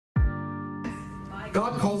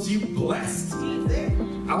God calls you blessed.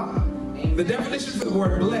 The definition for the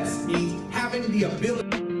word blessed means having the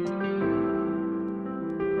ability.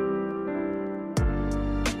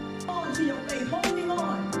 On to your faith, holding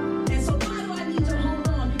on. And so why do I need to hold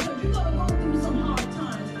on? Because you're going to go through some hard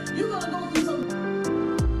times. You're going to go through some...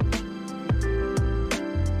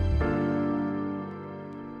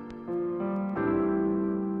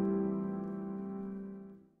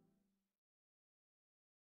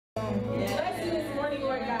 Bless you this morning,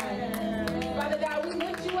 Lord God. Father God, we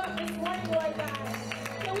lift you up this morning, Lord God.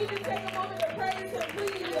 Can we just take a moment to praise him,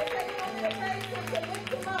 please? Let's take a moment to praise him, to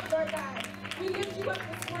lift him up, Lord God. We lift you up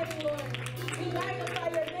this morning, Lord. We magnify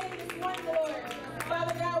your name this morning, Lord.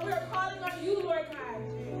 Father God, we are calling on you, Lord God.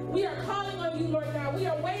 We are calling on you, Lord God. We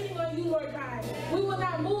are waiting on you, Lord God. We will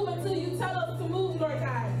not move until you tell us to move, Lord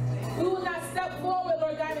God. We will not step forward,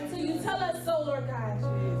 Lord God, until you tell us so, Lord God.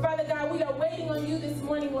 Father God, we are waiting on you this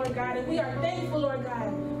morning, Lord God, and we are thankful, Lord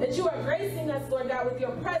God, that you are gracing us, Lord God, with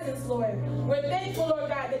your presence, Lord. We're thankful, Lord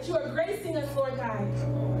God, that you are gracing us, Lord God,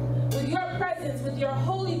 with your presence, with your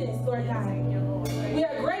holiness, Lord God. We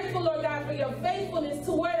are grateful, Lord God, for your faithfulness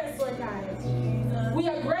toward us, Lord God. We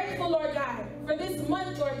are grateful, Lord God, for this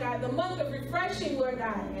month, Lord God, the month of refreshing, Lord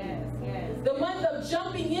God. The month of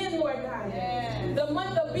jumping in, Lord God. The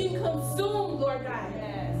month of being consumed, Lord God.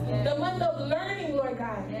 The month of learning, Lord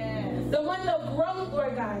God. The month of growth,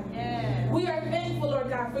 Lord God. We are thankful, Lord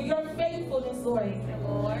God, for your faithfulness, Lord.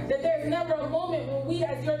 That there's never a moment when we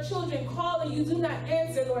as your children call and you do not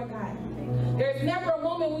answer, Lord God. There's never a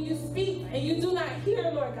moment when you speak and you do not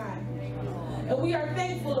hear, Lord God. And we are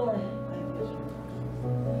thankful, Lord.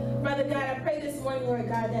 Father God, I pray this morning, Lord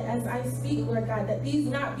God, that as I speak, Lord God, that these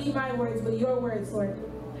not be my words, but your words, Lord.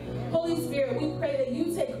 Holy Spirit, we pray that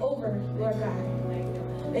you take over, Lord God.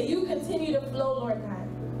 That you continue to flow, Lord God.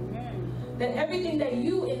 That everything that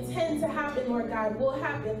you intend to happen, Lord God, will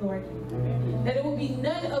happen, Lord. That it will be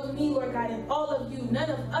none of me, Lord God, and all of you. None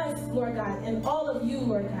of us, Lord God, and all of you,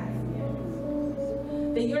 Lord God.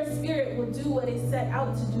 That your spirit will do what it set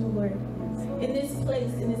out to do, Lord. In this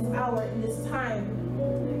place, in this hour, in this time.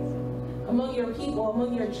 Among your people,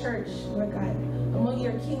 among your church, Lord God. Among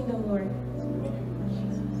your kingdom, Lord.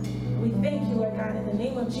 We thank you, Lord God. In the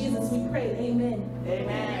name of Jesus, we pray. Amen.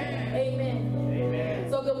 Amen. Amen. Amen.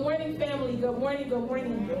 So good morning, family. Good morning. Good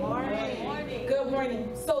morning. Good morning. Good morning.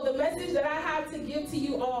 So the message that I have to give to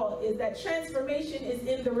you all is that transformation is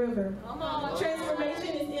in the river. Come on.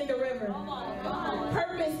 Transformation is in the river. Come on. Come on.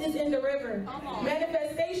 Purpose is in the river. Come on.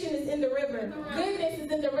 Manifestation is in the river. Goodness is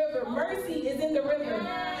in the river. Mercy is in the river.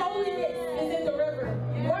 Holiness is in the river.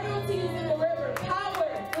 Royalty is in the river. Power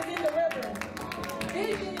is in the river.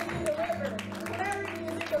 Vision is in the river. Clarity is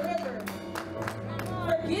in the river.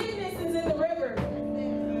 Forgiveness is in the river.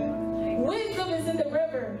 Wisdom is in the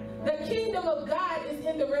river. The kingdom of God is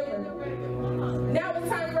in the river. Now it's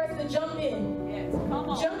time for us to jump in.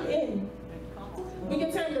 Jump in. We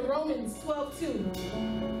can turn to Romans 12:2.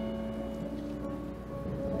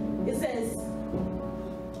 It says,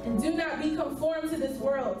 and do not be conformed to this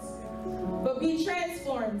world, but be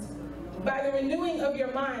transformed by the renewing of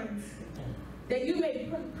your minds, that you may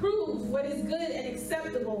prove what is good and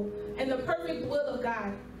acceptable and the perfect will of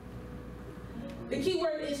God. The key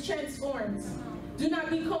word is transformed. Do not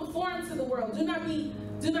be conformed to the world. Do not be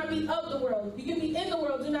of the world. You can be in the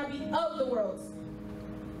world, do not be of the world.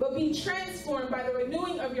 But be transformed by the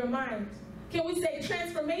renewing of your mind. Can we say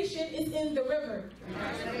transformation is in the river?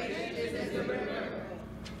 Transformation is in the river.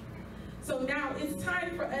 So now it's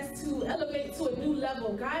time for us to elevate to a new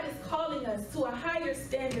level. God is calling us to a higher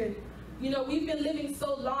standard. You know, we've been living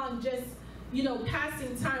so long just, you know,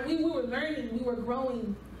 passing time. We were learning, we were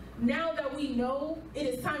growing. Now that we know, it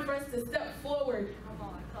is time for us to step forward.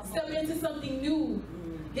 Step into something new.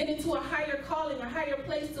 Get into a higher calling, a higher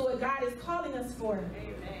place to what God is calling us for.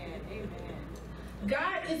 Amen. Amen.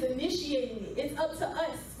 God is initiating it. It's up to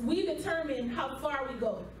us. We determine how far we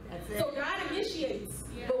go. So God initiates,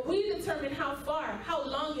 but we determine how far, how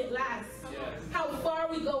long it lasts, how far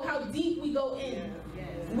we go, how deep we go in.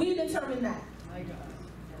 We determine that. That's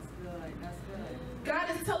good. That's good. God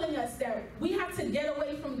is telling us that we have to get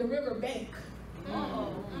away from the river bank.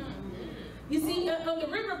 You see, on the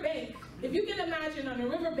river bank, if you can imagine on a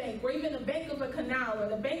river bank, or even the bank of a canal, or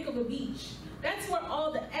the bank of a beach, that's where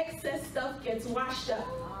all the excess stuff gets washed up.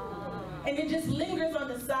 And it just lingers on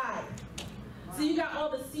the side. So you got all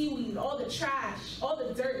the seaweed, all the trash, all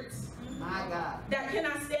the dirt. My God. That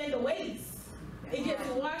cannot stand the waste. It gets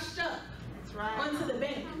washed up onto the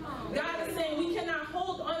bank. God is saying we cannot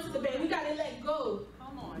hold onto the bank. We got to let go.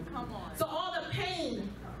 Come on, come on. So all the pain,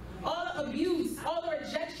 all the abuse, all the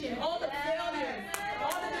rejection, all the failure,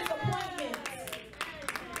 all the disappointment,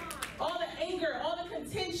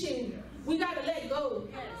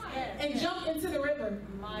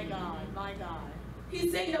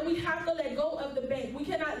 he's saying that we have to let go of the bank. We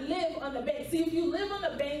cannot live on the bank. See, if you live on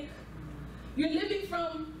the bank, you're living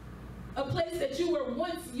from a place that you were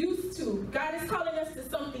once used to. God is calling us to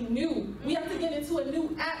something new. We have to get into a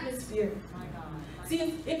new atmosphere. See,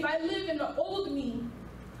 if I live in the old me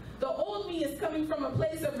is coming from a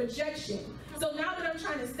place of rejection. So now that I'm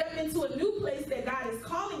trying to step into a new place that God is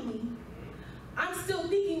calling me, I'm still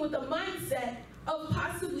thinking with the mindset of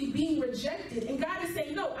possibly being rejected. And God is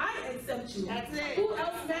saying, no, I accept you. That's it. Who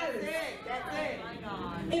else matters? That's it.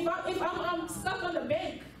 If I'm stuck on the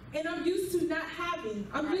bank and I'm used to not having,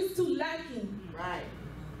 I'm used to lacking. Right.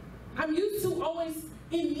 I'm used to always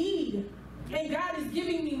in need. And God is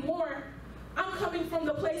giving me more. I'm coming from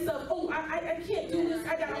the place of, oh, I can't do this.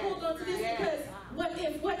 I got to hold on to this because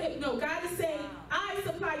what if? No, God is saying, I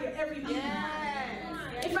supply your every need.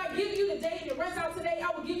 If I give you today and it runs out today,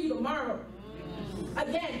 I will give you tomorrow.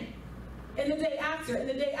 Again. And the day after, and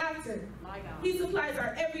the day after. He supplies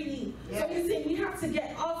our every need. So he's saying we have to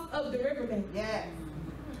get off of the riverbank.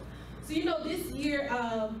 So this year,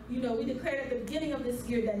 we declared at the beginning of this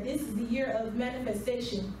year that this is the year of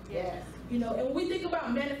manifestation. And when we think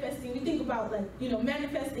about manifesting, we think about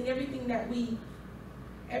manifesting everything that we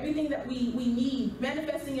need,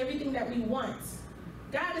 manifesting everything that we want.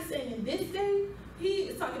 God is saying in this day, he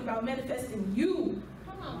is talking about manifesting you.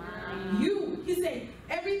 You. He's saying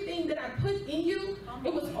everything that I put in you,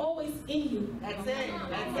 it was always in you. That's it.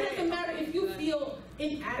 It doesn't matter if you feel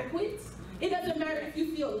inadequate. It doesn't matter if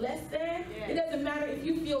you feel less than. It doesn't matter if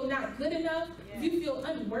you feel not good enough, if you feel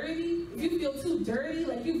unworthy, if you feel too dirty,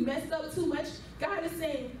 like you've messed up too much. God is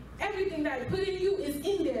saying, everything that I put in you is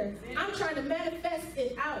in there. I'm trying to manifest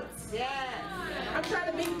it out. I'm trying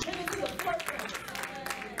to bring it to the forefront.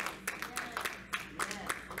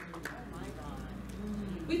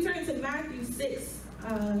 We turn to Matthew 6,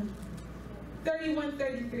 31,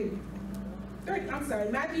 33.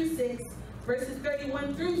 Matthew 6, verses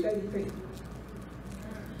 31 through 33.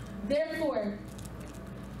 Therefore,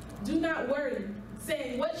 do not worry,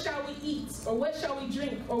 saying, what shall we eat? Or what shall we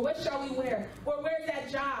drink? Or what shall we wear? Or where's that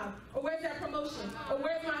job? Or where's that promotion? Or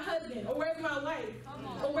where's my husband? Or where's my wife?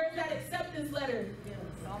 Or where's that acceptance letter?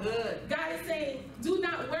 Good. God is saying, do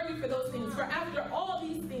not worry for those things. For after all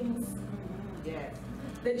these things,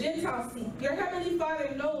 the Gentiles seek. Your heavenly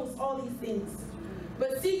Father knows all these things.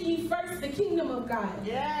 But seek ye first the kingdom of God.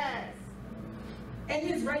 And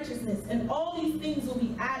his righteousness, and all these things will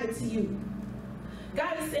be added to you.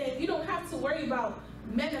 God is saying you don't have to worry about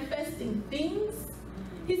manifesting things.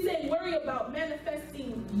 He's saying worry about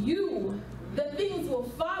manifesting you. The things will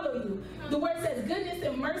follow you. The word says goodness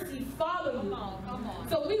and mercy follow you.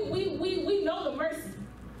 So we know the mercy.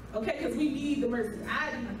 Okay, because we need the mercy.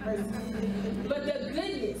 I need mercy. But the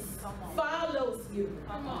goodness follows you.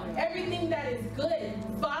 Everything that is good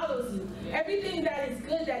follows you. Everything that is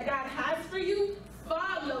good that God has for you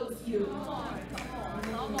follows you.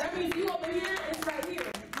 That means you over here, it's right here.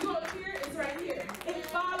 You over here, it's right here. It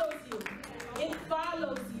follows you. It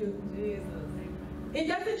follows you. It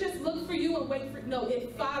doesn't just look for you and wait for, no,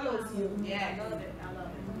 it follows you. I love it.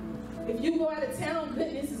 If you go out of town,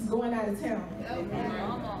 goodness is going out of town.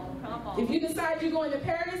 Come on. If you decide you're going to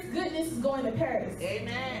Paris, goodness is going to Paris.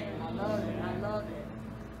 Amen. I love it.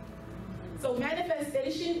 So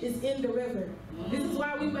manifestation is in the river. This is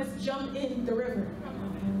why we must jump in the river.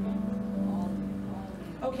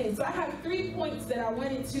 Okay, so I have 3 points that I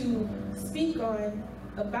wanted to speak on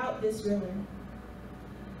about this river.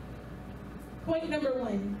 Point number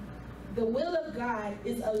 1, the will of God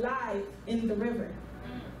is alive in the river.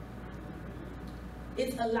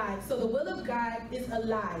 It's alive. So the will of God is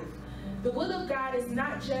alive. The will of God is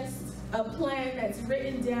not just a plan that's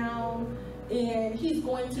written down and he's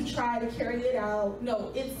going to try to carry it out.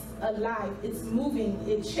 No, it's alive. It's moving.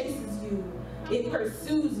 It chases you. It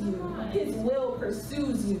pursues you. His will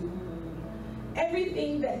pursues you.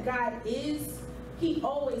 Everything that God is, he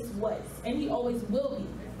always was, and he always will be.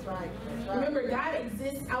 That's right. Remember, God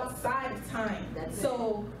exists outside of time.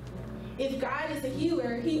 So if God is a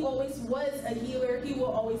healer, he always was a healer. He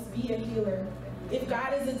will always be a healer. If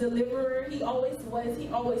God is a deliverer, he always was, he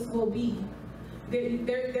always will be.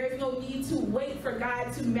 There's no need to wait for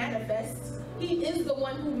God to manifest. He is the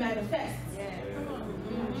one who manifests.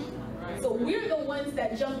 So we're the ones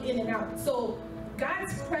that jump in and out. So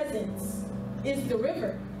God's presence is the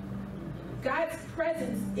river. God's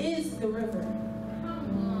presence is the river.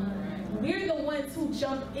 We're the ones who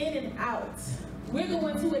jump in and out. We're the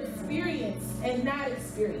ones who experience and not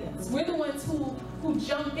experience. We're the ones who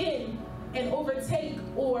jump in and overtake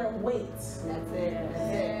or wait. That's it.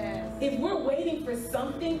 If we're waiting for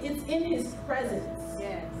something, it's in his presence.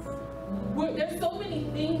 There's so many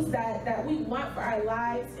things that we want for our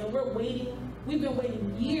lives, and we're waiting. We've been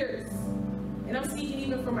waiting years, and I'm speaking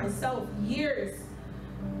even for myself, years,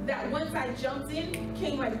 that once I jumped in,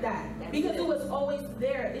 came like that. Because it was always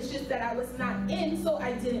there. It's just that I was not in, so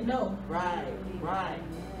I didn't know. Right, right.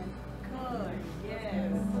 Good,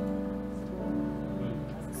 yes.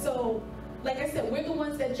 So, like I said, we're the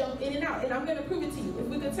ones that jump in and out, and I'm going to prove it to you. If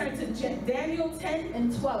we could turn to Daniel 10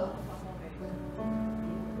 and 12.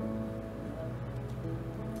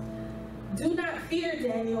 Do not fear,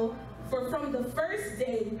 Daniel, for from the first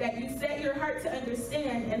day that you set your heart to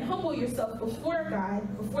understand and humble yourself before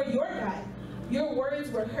God, before your words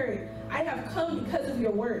were heard. I have come because of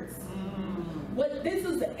your words. This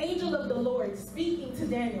is the angel of the Lord speaking to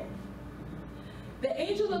Daniel. The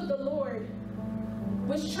angel of the Lord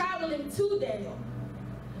was traveling to Daniel,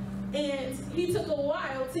 and he took a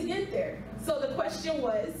while to get there. So the question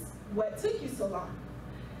was, what took you so long?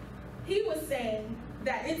 He was saying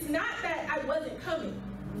that it's not that I wasn't coming.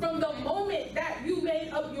 From the moment that you made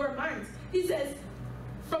up your mind, he says,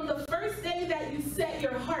 from the first day that you set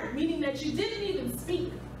your heart, meaning that you didn't even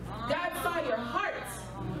speak, God saw your heart.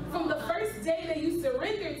 From the first day that you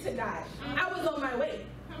surrendered to God, I was on my way.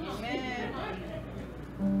 Amen.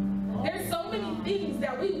 There's so many things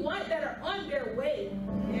that we want that are on their way.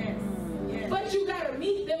 Yes. Yes. But you gotta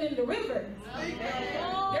meet them in the river.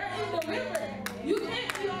 Amen. They're in the river. You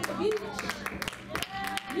can't be on the beach.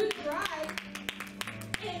 You drive,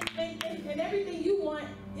 and everything you want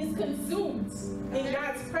is consumed in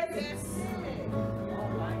God's presence. Oh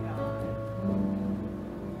my God.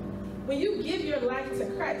 When you give your life to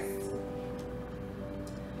Christ,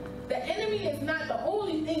 the enemy is not the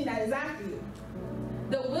only thing that is after you.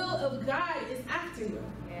 The will of God is after you.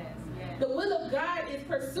 Yes. Yes. The will of God is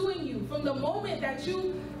pursuing you. From the moment that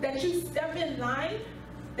you step in line,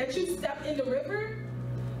 that you step in the river,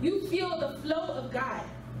 you feel the flow of God.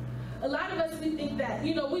 A lot of us, we think that,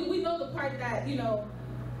 we know the part that,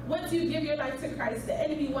 once you give your life to Christ, the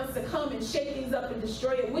enemy wants to come and shake things up and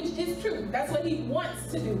destroy it, which is true. That's what he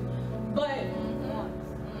wants to do. But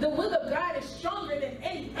the will of God is stronger than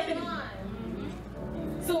any enemy.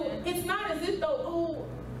 So it's not as if though,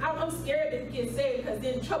 I'm scared to get saved because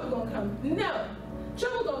then trouble gonna come. No,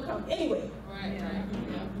 trouble gonna come anyway. Right.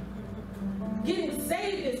 Getting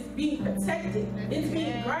saved is being protected. It's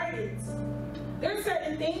being guarded. There are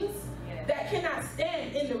certain things that cannot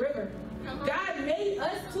stand in the river. God made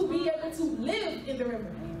us to be able to live in the river.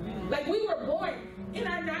 Like we were born in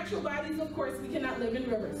our natural bodies, of course, we cannot live in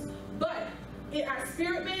rivers. But in our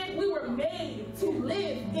spirit man, we were made to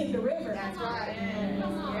live in the river. That's right.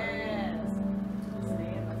 Yes.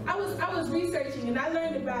 I was researching and I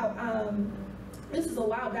learned about, this is a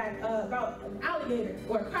while back, about an alligator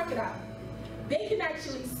or a crocodile. They can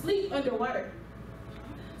actually sleep underwater.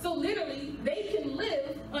 So literally, they can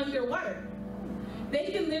live underwater. They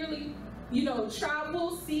can literally,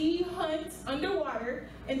 travel, see, hunt underwater,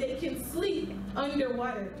 and they can sleep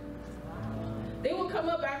underwater. They will come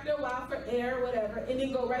up after a while for air or whatever, and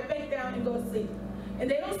then go right back down and go to sleep. And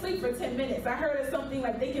they don't sleep for 10 minutes. I heard of something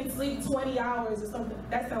like they can sleep 20 hours or something.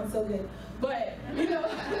 That sounds so good. But,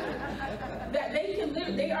 that they can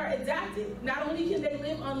live, they are adapted. Not only can they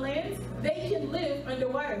live on land, they can live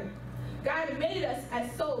underwater. God made us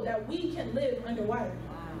as so that we can live underwater.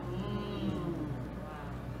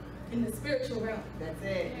 In the spiritual realm. That's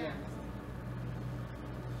it. Yeah.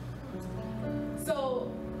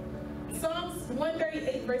 So, Psalms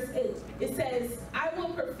 138 verse 8, it says, I will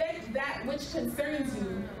perfect that which concerns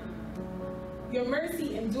you. Your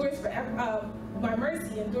mercy endures forever. My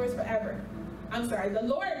mercy endures forever. I'm sorry, the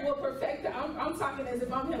Lord will perfect that. I'm talking as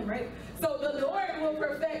if I'm him, right? So the Lord will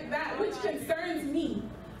perfect that which concerns me.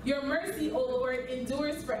 Your mercy, O Lord,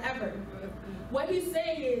 endures forever. What he's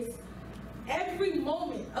saying is, every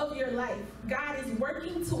moment of your life, God is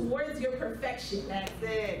working towards your perfection. That's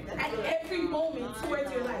it. That's At good. every moment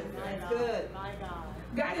towards your life. That's good. My God.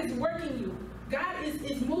 God is working you. God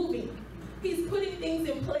is moving. He's putting things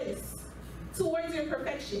in place towards your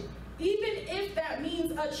perfection. Even if that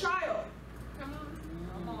means a trial. Come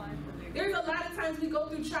on. There's a lot of times we go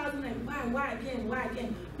through trials and like, why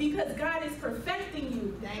again? Because God is perfecting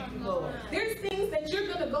you. Thank you, Lord. There's things that you're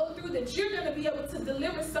going to go through that you're going to be able to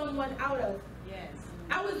deliver someone out of. Yes.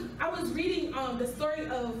 I was reading the story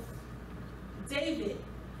of David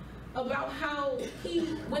about how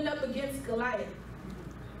he went up against Goliath.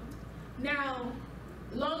 Now,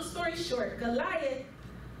 long story short, Goliath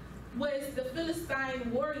was the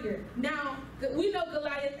Philistine warrior. Now, we know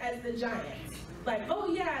Goliath as the giant. Like,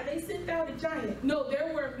 oh yeah, they sent out a giant. No,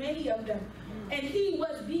 there were many of them. and he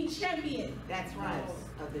was the champion. That's right.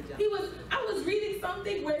 Of the jump. I was reading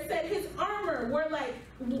something where it said his armor were like,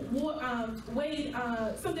 weighed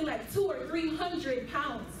something like 200 or 300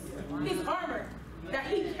 pounds. His armor that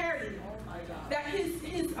he carried. That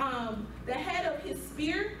the head of his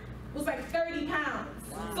spear was like 30 pounds.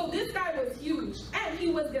 Wow. So this guy was huge, and he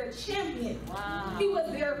was their champion. Wow. He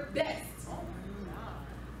was their best.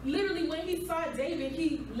 Literally, when he saw David,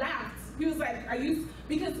 he laughed. He was like, "Are you?"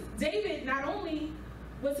 Because David, not only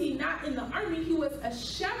was he not in the army, he was a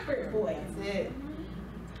shepherd boy. That's it.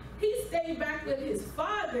 He stayed back with his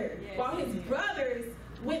father while his brothers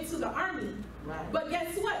went to the army. Right. But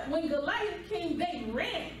guess what? When Goliath came, they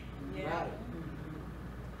ran. Right.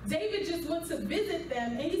 David just went to visit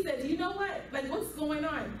them, and he said, "You know what? Like, what's going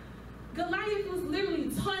on?" Goliath was literally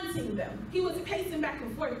taunting them. He was pacing back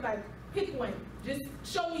and forth, like, "Pick one. Just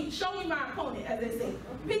show me my opponent," as they say.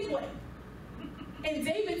 "Pick one." And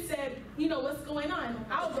David said, "You know what's going on?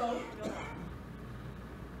 I'll go."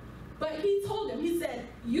 But he told him, he said,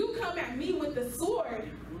 "You come at me with the sword.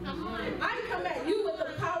 I come at you with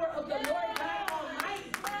the power of the Lord God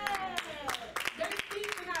Almighty." There's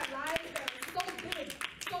things in our lives that are so big,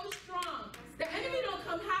 so strong. The enemy don't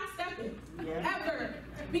come half-stepping, ever,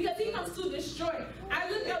 because he comes to destroy. I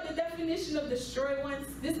looked up the definition of destroy once.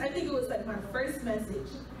 I think it was like my first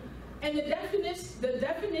message. And the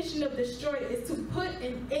definition of destroy is to put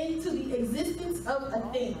an end to the existence of a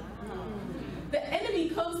thing. The enemy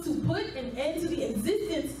comes to put an end to the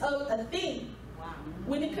existence of a thing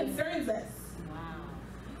when it concerns us.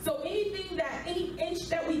 So anything any inch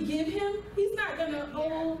that we give him, he's not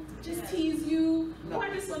gonna, just tease you, or I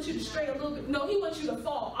just want you to stray a little bit. No, he wants you to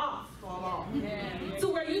fall off. To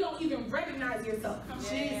where you don't even recognize yourself.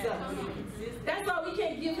 Jesus. That's why we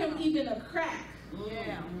can't give him even a crack.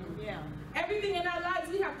 Everything in our lives,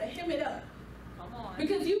 we have to hem it up. Come on.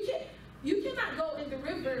 Because you cannot go in the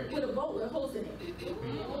river with a boat with holes in it.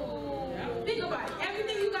 Think about it.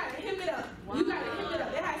 Everything you got to hem it up. You got to hem it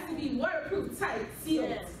up. It has to be waterproof, tight,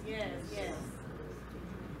 sealed. Yes.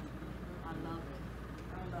 I love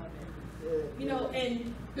it. You know,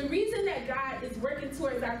 and the reason that God is working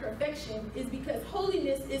towards our perfection is because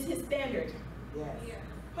holiness is his standard. Yes.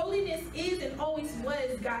 Holiness is and always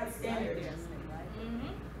was God's standard.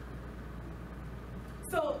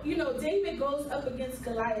 So, you know, David goes up against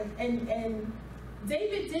Goliath, and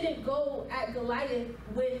David didn't go at Goliath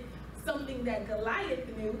with something that Goliath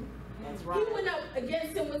knew. That's right. He went up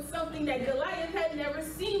against him with something that Goliath had never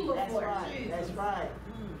seen before. That's right.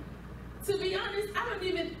 To be honest, I don't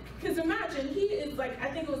even, because imagine, he is like,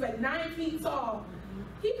 I think it was like 9 feet tall.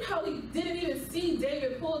 He probably didn't even see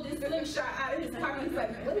David pull this slingshot out of his pocket. He's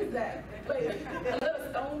like, "What is that? Like, a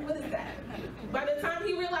little stone? What is that?" By the time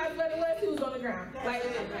he realized what it was, he was on the ground. Like,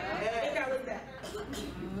 and that was that.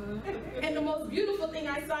 And the most beautiful thing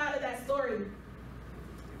I saw out of that story,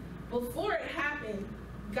 before it happened,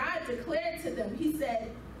 God declared to them, he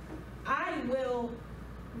said, "I will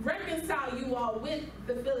reconcile you all with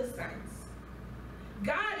the Philistines."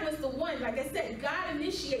 God was the one, like I said, God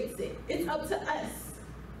initiates it. It's up to us.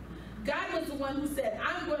 God was the one who said,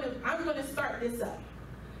 I'm going to start this up.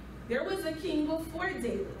 There was a king before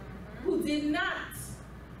David who did not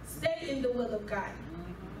stay in the will of God.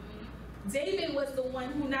 David was the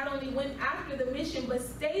one who not only went after the mission, but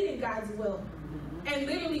stayed in God's will and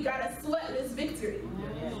literally got a sweatless victory.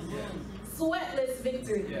 Sweatless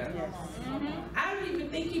victory. I don't even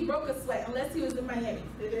think he broke a sweat unless he was in Miami.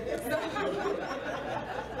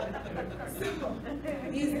 So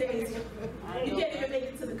these days, you can't even make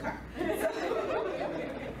it to the car.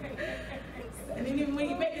 And then even when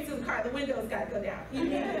you make it to the car, the windows got to go down.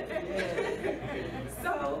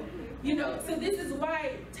 So, you know, so this is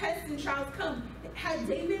why tests and trials come. Had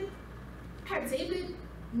David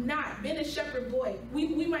not been a shepherd boy,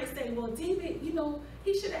 we might say, well, David, you know,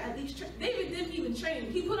 he should have at least trained. David didn't even train.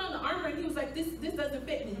 He put on the armor and he was like, this doesn't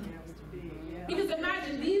fit me. Because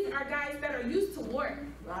imagine, these are guys that are used to war.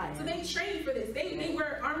 Right. So they trained for this. They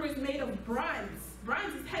wear armors made of bronze.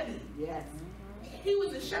 Bronze is heavy. Yes. He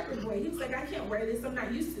was a shepherd boy. He was like, I can't wear this. I'm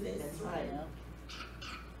not used to this. That's right.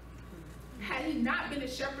 Had he not been a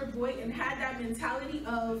shepherd boy and had that mentality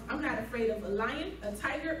of, I'm not afraid of a lion, a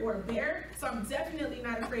tiger, or a bear, so I'm definitely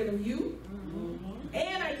not afraid of you,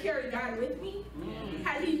 and I carry God with me.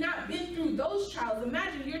 Had he not been through those trials,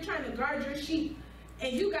 imagine you're trying to guard your sheep,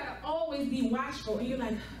 and you got to always be watchful, and you're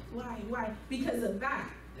like, why? Because of that.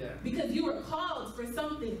 Yeah. Because you were called for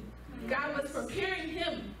something. God was preparing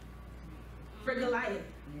him for Goliath.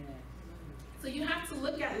 Yeah. So you have to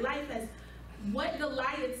look at life as what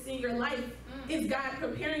Goliaths in your life is God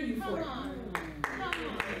preparing you for.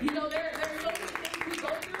 You know, there are so many things we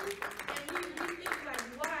go through, and we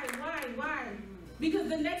Because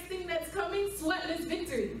the next thing that's coming, sweatless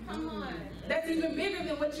victory. Come on. That's even bigger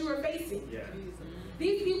than what you were facing. Yeah.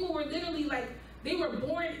 These people were literally like, they were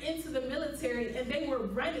born into the military and they were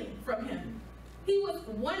running from him.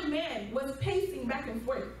 One man was pacing back and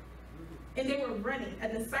forth and they were running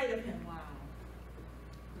at the sight of him. Wow.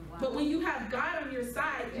 Wow. But when you have God on your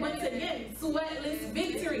side, once again, sweatless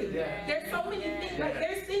victory. Yeah. There's so many things, like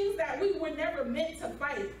there's things that we were never meant to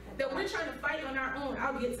fight, that we're trying to fight on our own.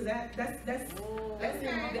 I'll get to that. That's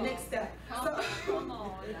the next step. Come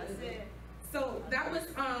on, that's it. So that was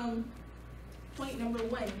point number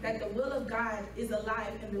 1, that the will of God is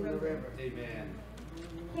alive in the river. Amen.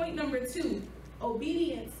 Point number 2,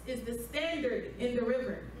 obedience is the standard in the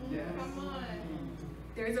river. Yes. Come on.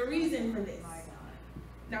 There's a reason for this.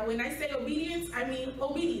 Now, when I say obedience, I mean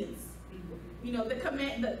obedience. You know, the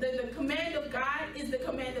command of God is the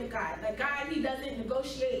command of God. Like God, he doesn't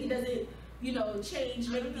negotiate, he doesn't, you know, change,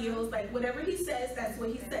 make deals. Like whatever he says, that's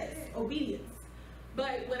what he says. Obedience.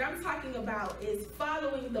 But what I'm talking about is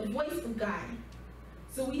following the voice of God.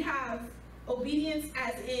 So we have obedience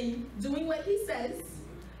as in doing what he says,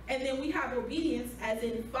 and then we have obedience as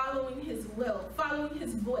in following his will, following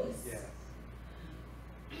his voice. Yes.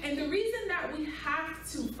 And the reason that we have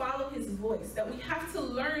to follow his voice, that we have to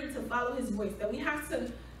learn to follow his voice, that we have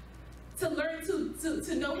to learn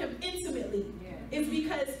to know him intimately, is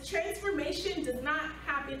because transformation does not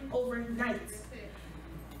happen overnight.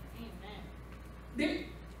 There,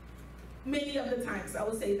 many of the times I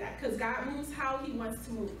will say that, because God moves how he wants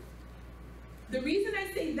to move. The reason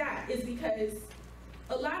I say that is because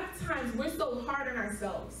a lot of times we're so hard on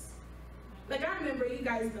ourselves. Like I remember, you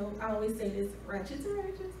guys know, I always say this, ratchet to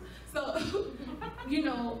righteous. So, you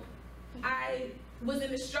know, I was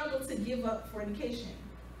in a struggle to give up fornication.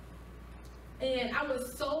 And I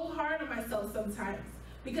was so hard on myself sometimes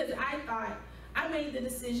because I thought I made the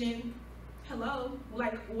decision, hello,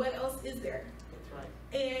 like what else is there?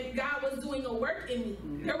 And God was doing a work in me.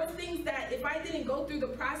 There was things that if I didn't go through the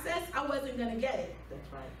process, I wasn't gonna get it.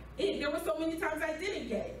 That's right. And there were so many times I didn't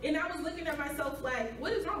get it. And I was looking at myself like,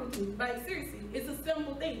 what is wrong with you? Like seriously, it's a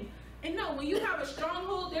simple thing. And no, when you have a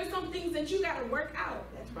stronghold, there's some things that you gotta work out.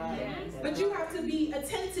 That's right. Yes. But you have to be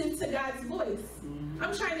attentive to God's voice.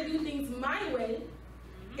 I'm trying to do things my way.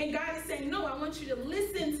 And God is saying, no, I want you to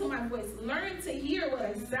listen to my voice. Learn to hear what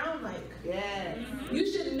I sound like. Yes. You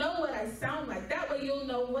should know what I sound like. That way you'll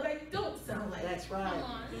know what I don't sound like. That's right. Come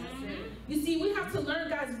on. You see, we have to learn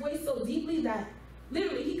God's voice so deeply that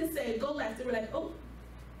literally he could say, go left. And we're like, oh,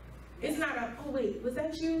 it's not a, oh wait, was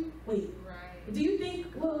that you? Wait. Right. Do you think,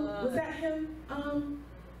 well, was that him?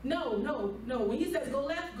 No. When he says go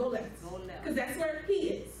left, go left. Go left. Because that's where he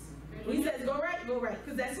is. When he says go right, go right.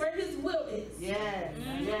 Because that's where his will is. Yes.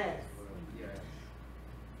 Yes.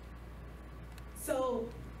 So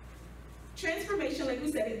transformation, like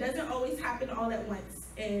we said, it doesn't always happen all at once.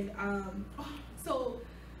 And so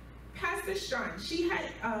Pastor Sean, she had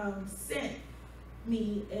sent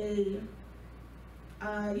me a,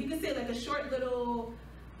 you can say like a short little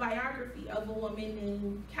biography of a woman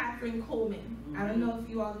named Catherine Coleman. I don't know if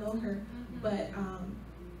you all know her, but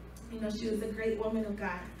you know, she was a great woman of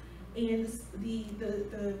God. And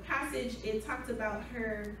the passage, it talked about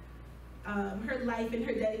her life and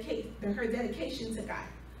her dedication to God.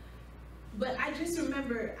 But I just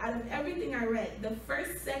remember, out of everything I read, the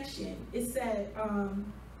first section, it said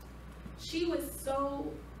she was so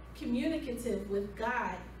communicative with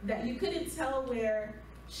God that you couldn't tell where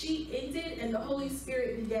she ended and the Holy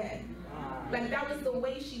Spirit began. Like that was the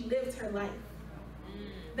way she lived her life.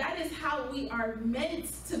 That is how we are meant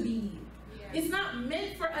to be. It's not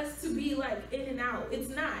meant for us to be like in and out. It's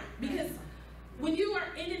not. Because when you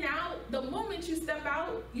are in and out, the moment you step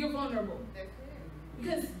out, you're vulnerable.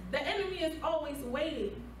 Because the enemy is always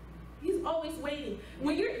waiting. He's always waiting.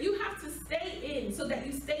 When you have to stay in so that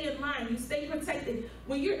you stay in line, you stay protected.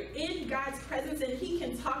 When you're in God's presence and he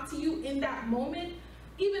can talk to you in that moment,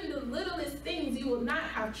 even the littlest things you will not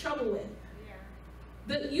have trouble with.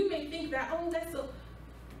 You may think that, oh, that's so,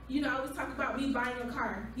 you know, I was talking about me buying a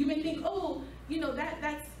car. You may think, oh, you know,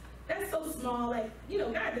 that's so small, like, you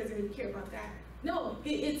know, God doesn't really care about that. No,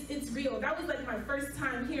 it's real. That was like my first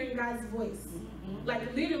time hearing God's voice.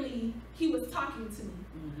 Like literally, he was talking to me.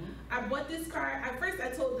 I bought this car. At first I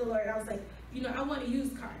told the Lord, I was like, you know, I want a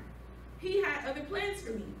used car. He had other plans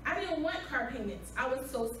for me. I didn't want car payments. I was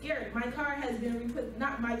so scared. My car has been,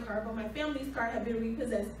 not my car, but my family's car had been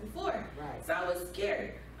repossessed before. Right. So I was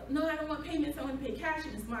scared. No, I don't want payments. I want to pay cash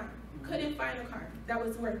and it's mine. Couldn't find a car that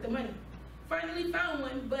was worth the money. Finally found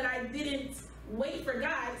one, but I didn't wait for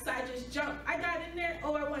God, so I just jumped. I got in there.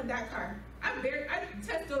 Oh, I want that car. I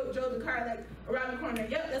test drove the car like around the corner.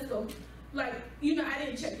 Yep, let's go. Like, you know, I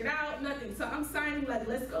didn't check it out, nothing. So I'm signing like,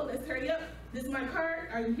 let's go, let's hurry up. This is my card,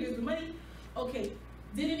 here's the money. Okay,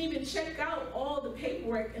 didn't even check out all the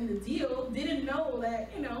paperwork and the deal. Didn't know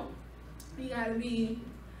that, you know,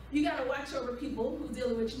 you gotta watch over people who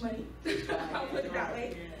deal with your money. I'll put it that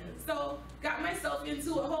way. So got myself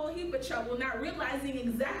into a whole heap of trouble, not realizing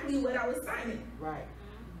exactly what I was signing. Right.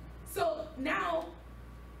 So now,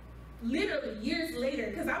 literally years later,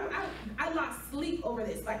 because I lost sleep over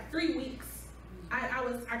this, like 3 weeks.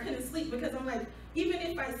 I couldn't sleep because I'm like, even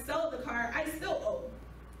if I sell the car, I still owe.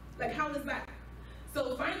 Like, how is that?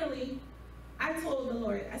 So finally, I told the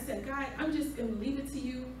Lord, I said, God, I'm just gonna leave it to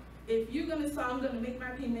you. If you're gonna solve, I'm gonna make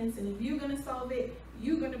my payments, and if you're gonna solve it,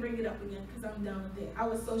 you're gonna bring it up again, because I'm done with it. I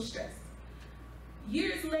was so stressed.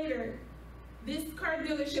 Years later, this car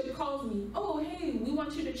dealership calls me, oh, hey, we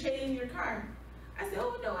want you to trade in your car. I said,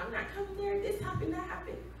 oh no, I'm not coming there, this happened, that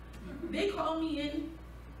happened. They call me in,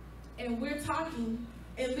 and we're talking,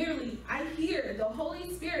 and literally, I hear the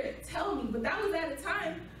Holy Spirit tell me, but that was at a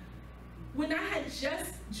time when I had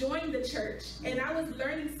just joined the church, and I was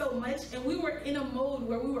learning so much, and we were in a mode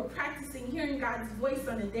where we were practicing hearing God's voice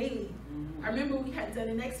on a daily. I remember we had done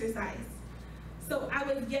an exercise. So I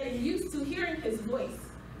was getting used to hearing his voice.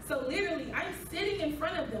 So literally, I'm sitting in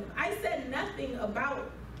front of them. I said nothing about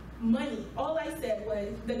money. All I said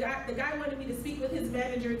was, the guy wanted me to speak with his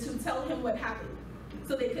manager to tell him what happened,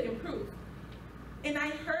 so they could improve. And I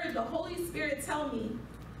heard the Holy Spirit tell me,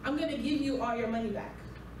 I'm gonna give you all your money back.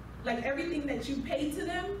 Like everything that you paid to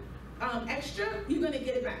them, extra, you're gonna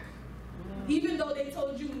get it back. Even though they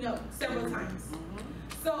told you no several times.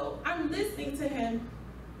 So I'm listening to him,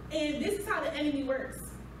 and this is how the enemy works.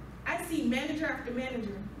 I see manager after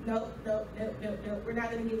manager. No, we're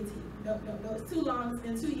not gonna give it to you. No, it's too long, it's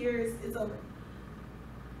been 2 years, it's over.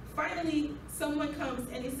 Finally, someone comes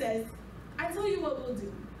and he says, I tell you what we'll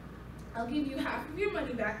do. I'll give you half of your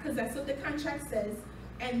money back, because that's what the contract says,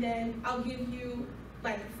 and then I'll give you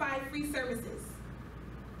like 5 free services.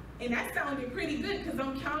 And that sounded pretty good, because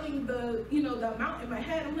I'm counting the, you know, the amount in my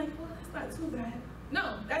head. I'm like, well, that's not too bad.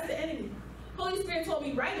 No, that's the enemy. Holy Spirit told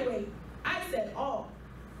me right away. I said all.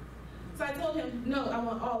 So I told him, no, I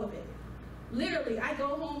want all of it. Literally, I go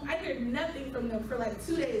home, I hear nothing from them for like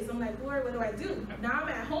 2 days. I'm like, Lord, what do I do? Now I'm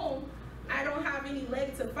at home, I don't have any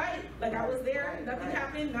leg to fight. Like, I was there, nothing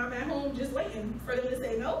happened, now I'm at home just waiting for them to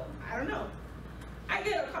say no. I don't know. I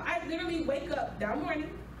get a call, I literally wake up that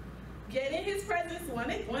morning, get in his presence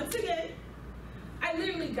once again. I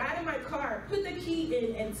literally got in my car, put the key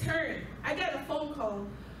in, and turned. I got a phone call.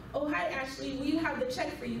 Oh, hi, Ashley, we have the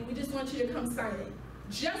check for you. We just want you to come sign it.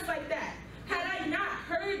 Just like that. Had I not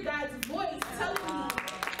heard God's voice telling me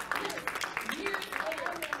this years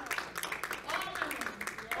later,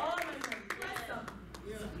 all my money,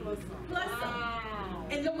 plus some.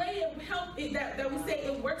 And the way it helped, that we say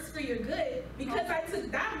it works for your good, because I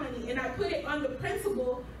took that money and I put it on the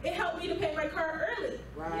principal, it helped me to pay my car early.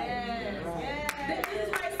 Right. Yes. Yes. This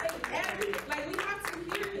is why I say like we have to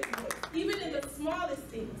hear his voice, even in the smallest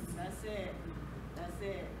things. That's it. That's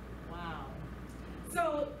it. Wow.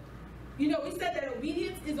 So, you know, we said that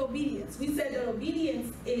obedience is obedience. We said that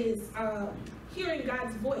obedience is hearing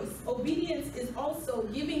God's voice. Obedience is also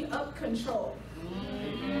giving up control. It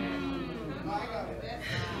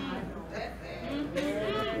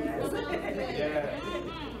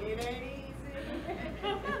ain't easy.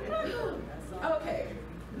 Okay,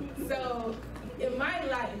 so in my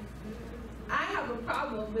life, I have a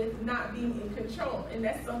problem with not being in control, and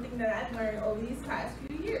that's something that I've learned over these past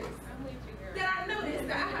few years. That I noticed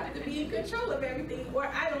that I have to be in control of everything, or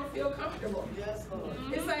I don't feel comfortable. Yes, Lord.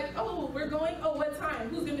 It's like, oh, we're going, oh, what time?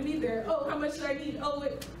 Who's gonna be there? Oh, how much do I need? Oh,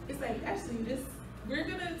 it's like, actually, we're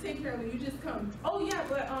gonna take care of it, you just come. Oh yeah,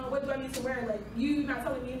 but what do I need to wear? Like, you not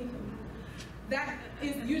telling me anything. That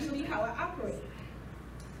is usually how I operate.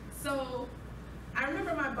 So, I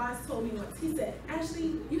remember my boss told me once, he said,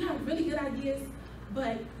 Ashley, you have really good ideas,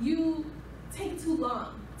 but you take too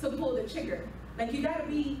long to pull the trigger. Like, you gotta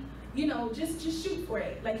be, you know, just shoot for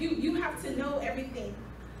it. Like, you have to know everything.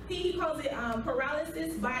 He calls it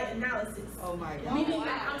paralysis by analysis. Oh my God. Meaning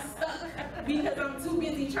that I'm stuck because I'm too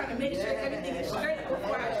busy trying to make sure everything is straight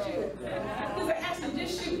before I shoot. He's like, Ashley,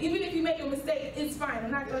 just shoot. Even if you make a mistake, it's fine.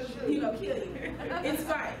 I'm not going to, you know, kill you. It's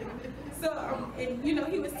fine. So, and you know,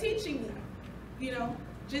 he was teaching me, you know,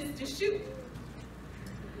 just shoot.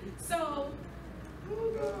 So,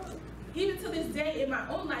 even to this day in my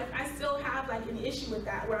own life, I still have like an issue with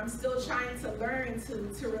that, where I'm still trying to learn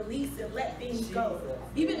to release and let things go.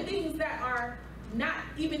 Even things that are not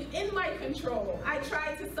even in my control, I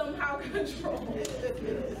try to somehow control.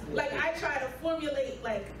 Like, I try to formulate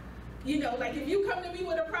like you know, like if you come to me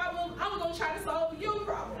with a problem, I'm going to try to solve your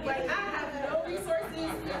problem. Like I have no resources.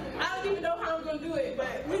 I don't even know how I'm going to do it,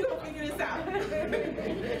 but we're going to figure this out.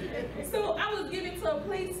 So I was getting to a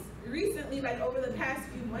place recently, like over the past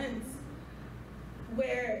few months,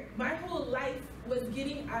 where my whole life was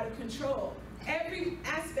getting out of control. Every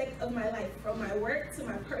aspect of my life, from my work to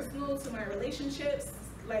my personal to my relationships,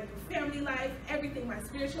 like family life, everything, my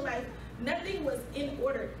spiritual life, nothing was in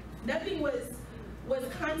order. Nothing was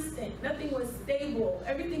constant. Nothing was stable.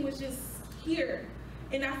 Everything was just here.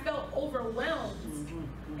 And I felt overwhelmed.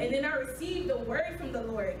 And then I received the word from the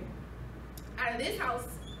Lord out of this house.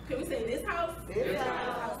 Can we say this house? This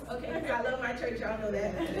house. Okay, because I love my church, y'all know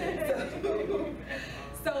that.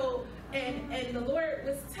 And the Lord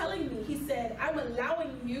was telling me, he said, I'm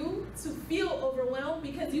allowing you to feel overwhelmed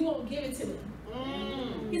because you won't give it to me.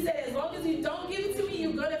 He said, as long as you don't give it to me,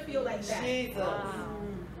 you're going to feel like that.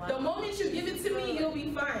 The moment you give it to me, you'll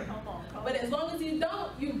be fine. But as long as you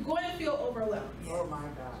don't, you're going to feel overwhelmed. Oh my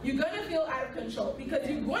God. You're going to feel out of control because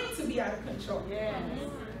you're going to be out of control. Yes.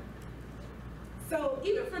 So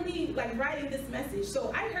even for me, like writing this message,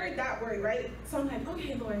 so I heard that word, right? So I'm like,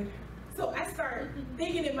 okay, Lord. So I start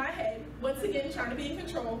thinking in my head, once again, trying to be in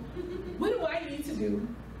control. What do I need to do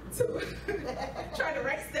to try to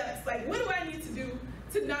write steps? Like, what do I need to do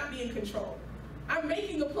to not be in control? I'm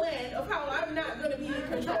making a plan of how I'm not going to be in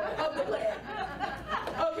control of the plan.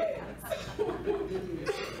 Okay.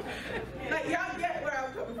 Like, y'all get where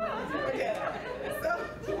I'm coming from. Okay.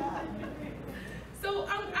 So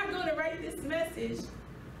I go to write this message.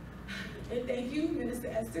 And thank you, Minister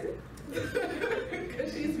Esther,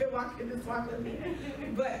 because she's been walking this walk with me.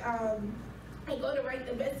 But I go to write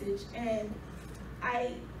the message, and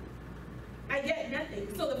I get nothing.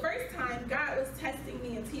 So the first time, God was testing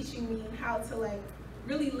me and teaching me how to like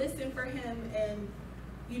really listen for him, and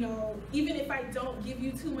you know, even if I don't give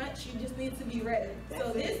you too much, you just need to be ready.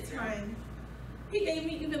 So this time, he gave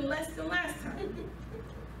me even less than last time.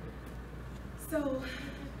 So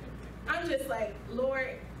I'm just like,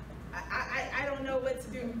 Lord, I don't know what to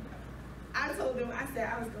do. I told him, I said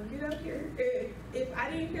I was going to get up here. If I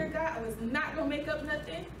didn't hear God, I was not going to make up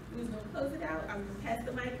nothing. We was going to close it out. I was going to pass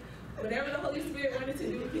the mic. Whatever the Holy Spirit wanted to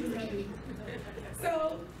do, he was going to do.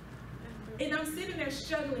 So, and I'm sitting there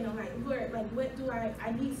struggling. I'm like, Lord, like, what do I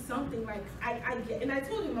need something. Like, I get, and I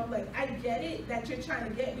told him, I'm like, I get it that you're trying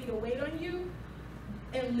to get me to wait on you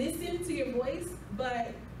and listen to your voice,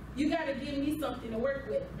 but you got to give me something to work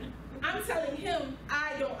with. I'm telling him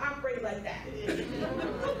I don't operate like that.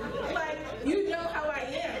 Like, you know how I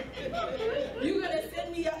am. You're going to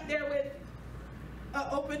send me up there with an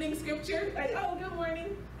opening scripture, like, oh, good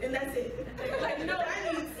morning, and that's it. Like, no,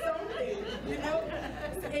 I need something, you know?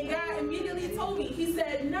 And God immediately told me, he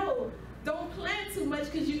said, no, don't plan too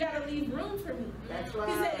much because you got to leave room for me. That's right.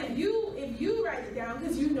 He said, if you write it down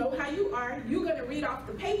because you know how you are, you're going to read off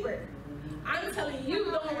the paper. I'm telling you,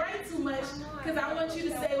 don't write too much because I want you to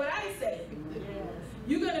say what I say.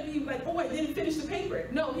 You're going to be like, oh, I didn't finish the paper.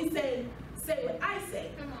 No, he said, say what I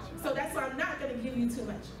say. So that's why I'm not going to give you too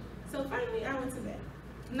much. So finally, I went to bed.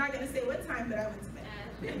 I'm not going to say what time, but I went to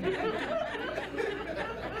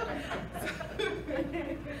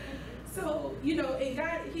bed. So, you know, and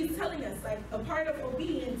God, he's telling us, like, a part of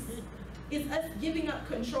obedience is us giving up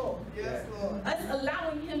control. Yes, Lord. Us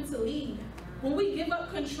allowing him to lead. When we give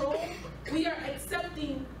up control, we are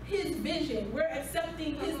accepting his vision. We're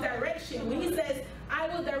accepting his direction. When he says, I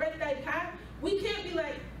will direct thy path, we can't be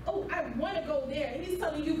like, oh, I want to go there. And he's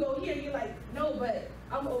telling you go here. You're like, no, but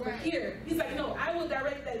I'm over here. He's like, no, I will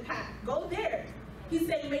direct thy path. Go there. He's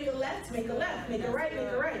saying make a left, make a left, make a right, make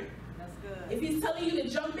a right. That's good. If he's telling you to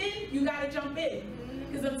jump in, you got to jump in.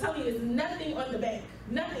 Because I'm telling you, there's nothing on the bank.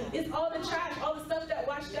 Nothing. It's all the trash, all the stuff that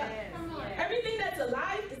washed up. Everything that's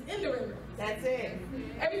alive is in the river. That's it.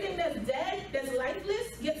 Everything that's dead, that's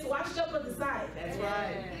lifeless, gets washed up on the side. That's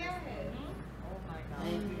right. Oh my God.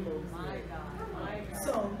 Thank you, Lord. My God. My God.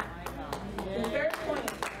 So, My God.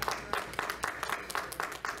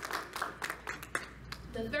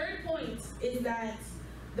 the third point is that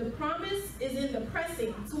the promise is in the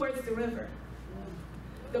pressing towards the river.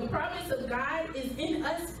 The promise of God is in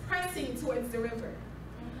us pressing towards the river.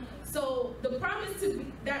 So the promise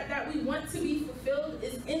that we want to be fulfilled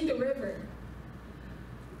is in the river.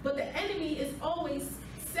 But the enemy is always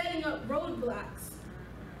setting up roadblocks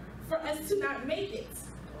for us to not make it.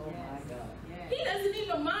 Oh my God. He doesn't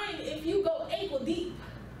even mind if you go ankle deep.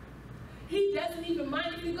 He doesn't even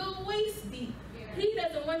mind if you go waist deep. He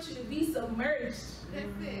doesn't want you to be submerged. That's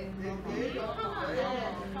it. He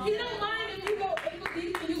don't mind if you go ankle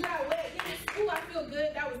deep and you got wet. Ooh, I feel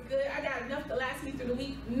good. That was good. I got enough to last me through the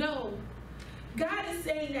week. No. God is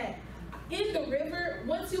saying that in the river,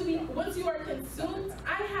 once you are consumed,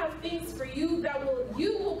 I have things for you that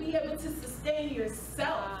you will be able to sustain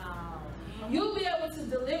yourself. Wow. You'll be able to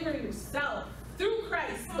deliver yourself through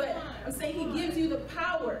Christ. But I'm saying he gives you the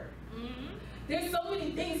power. There's so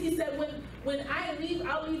many things. He said, when I leave,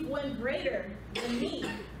 I'll leave one greater than me.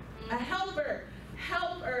 A helper,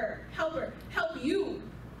 help you.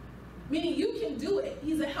 Meaning you can do it.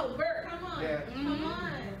 He's a helper. Come on. Yeah. Come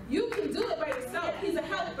on. You can do it by yourself. He's a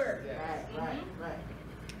helper. Right.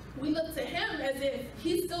 We look to him as if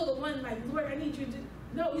he's still the one, like, Lord, I need you to.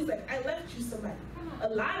 No, he's like, I left you somebody. A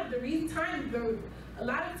lot of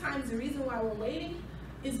times the reason why we're waiting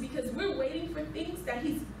is because we're waiting for things that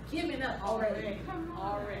he's given up already.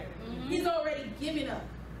 Already. He's already given up.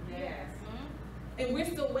 Yes. And we're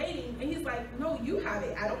still waiting. And he's like, no, you have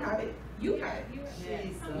it. I don't have it. You have it.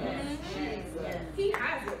 Jesus. Yes. He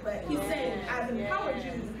has it, but he's saying, I've empowered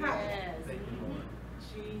you, you have it.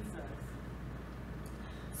 Jesus.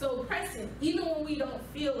 So pressing, even when we don't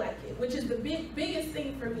feel like it, which is the biggest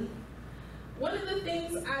thing for me. One of the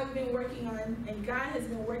things I've been working on, and God has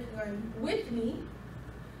been working on with me,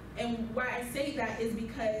 and why I say that is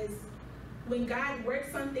because when God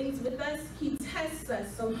works on things with us, he tests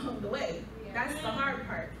us along the way. That's the hard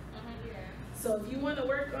part. So if you want to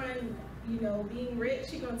work on, being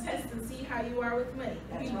rich, you're going to test and see how you are with money.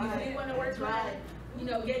 If you want to work on,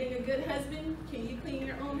 getting a good husband, can you clean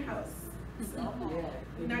your own house? So,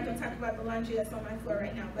 we're not going to talk about the laundry that's on my floor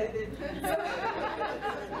right now, but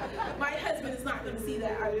my husband is not going to see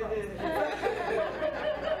that. I promise.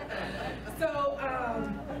 So,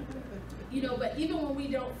 but even when we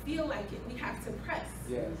don't feel like it, we have to press.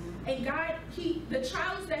 Yes. And God, the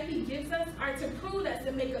trials that he gives us are to prune us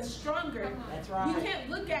and make us stronger. That's right. You can't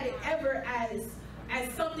look at it ever as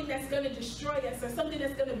something that's going to destroy us or something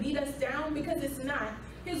that's going to beat us down, because it's not.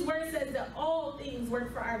 His word says that all things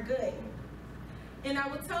work for our good. And I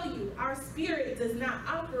will tell you, our spirit does not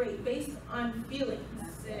operate based on feelings.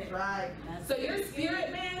 That's it. That's right. So your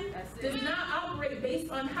spirit, man, does not operate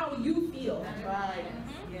based on how you feel. That's right.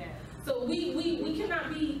 Yes. So we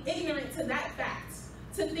cannot be ignorant to that fact,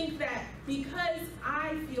 to think that because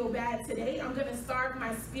I feel bad today, I'm going to starve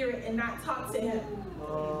my spirit and not talk to him.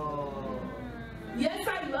 Oh. Yes,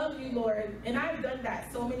 I love you, Lord. And I've done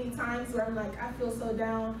that so many times where I'm like, I feel so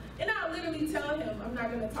down. And I'll literally tell him, I'm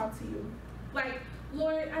not going to talk to you. Like,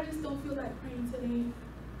 Lord, I just don't feel like praying today.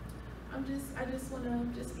 I just want to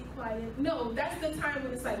just be quiet. No, that's the time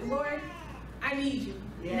when it's like, Lord, I need you.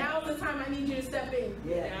 Yeah. Now's the time I need you to step in.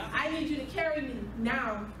 Yeah. I need you to carry me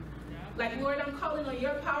now. Like, Lord, I'm calling on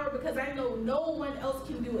your power because I know no one else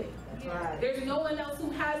can do it. That's right. There's no one else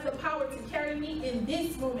who has the power to carry me in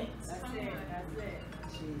this moment. That's it.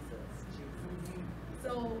 Jesus.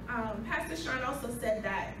 So, Pastor Sean also said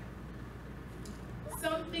that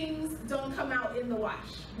some things don't come out in the wash.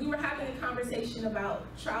 We were having a conversation about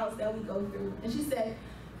trials that we go through, and she said,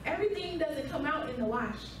 everything doesn't come out in the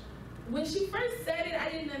wash. When she first said it, I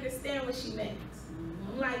didn't understand what she meant.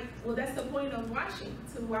 I'm like, well, that's the point of washing,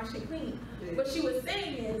 to wash it clean. What she was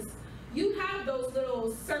saying is, you have those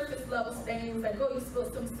little surface level stains, like, oh, you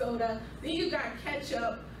spilled some soda, then you got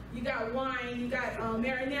ketchup, you got wine, you got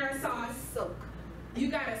marinara sauce, you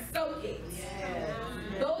gotta soak it. Yes.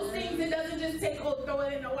 Those things, it doesn't just take, oh, throw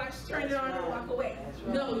it in the wash, turn it on and walk away.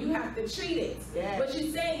 Right. No, you have to treat it. Yes. What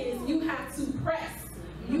she's saying is you have to press.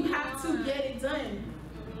 You have to get it done.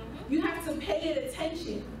 You have to pay it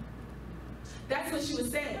attention. That's what she was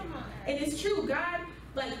saying. And it's true, God,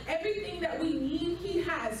 like everything that we need, he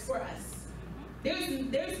has for us.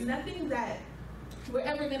 There's nothing that we're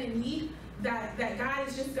ever gonna need that God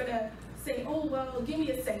is just gonna say, oh, well, give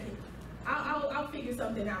me a second. I'll figure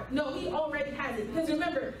something out. No, he already has it. Because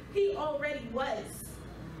remember, he already was.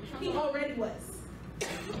 He already was.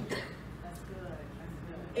 That's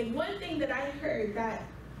good. And one thing that I heard that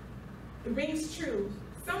rings true,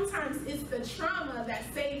 sometimes it's the trauma that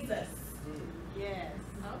saves us. Yes.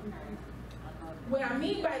 What I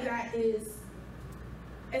mean by that is,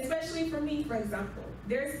 especially for me, for example,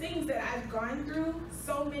 there's things that I've gone through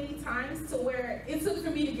so many times to where it took for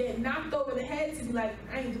me to get knocked over the head to be like,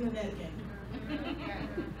 I ain't doing that again.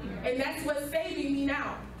 And that's what's saving me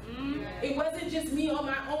now. It wasn't just me on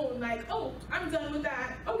my own, like, oh, I'm done with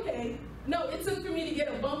that, okay. No, it took for me to get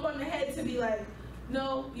a bump on the head to be like,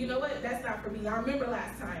 no, you know what, that's not for me. I remember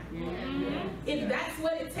last time. If that's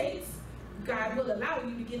what it takes, God will allow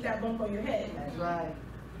you to get that bump on your head. That's right.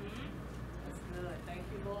 That's good. Thank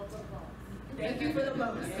you, Lord, for the bumps. Thank you for the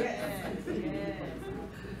bumps, yes. Yes.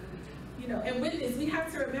 And with this, we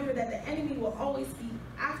have to remember that the enemy will always be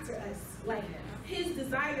after us. Like, his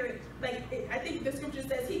desire, like I think the scripture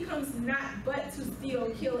says, he comes not but to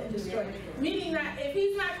steal, kill, and destroy. Meaning that if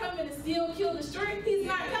he's not coming to steal, kill, destroy, he's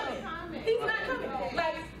not coming. He's not coming.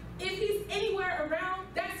 Like, if he's anywhere around,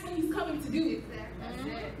 that's when he's coming to do it.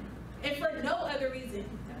 And for no other reason.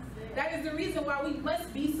 That is the reason why we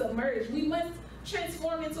must be submerged. We must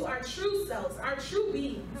transform into our true selves, our true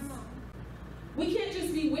beings. We can't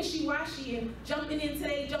just be wishy-washy and jumping in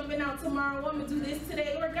today, jumping out tomorrow. I'm going to do this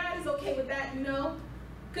today. Lord God is okay with that, you know.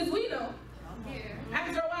 Because we know.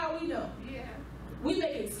 After a while, we know. We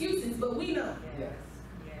make excuses, but we know. Yes.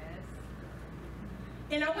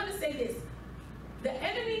 And I want to say this. The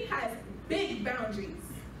enemy has big boundaries.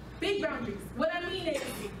 Big boundaries. What I mean is,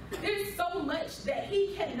 there's so much that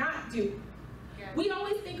he cannot do. We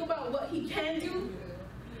always think about what he can do.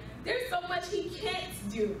 There's so much he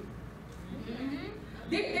can't do.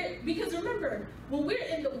 Because remember, when we're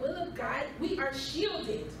in the will of God, we are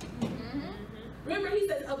shielded. Remember, he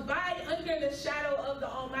says, abide under the shadow of the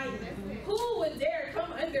Almighty. Who would dare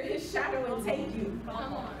come under his shadow and take you?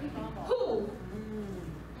 Who?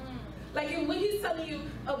 Like when he's telling you,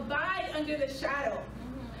 abide under the shadow,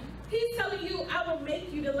 he's telling you, I will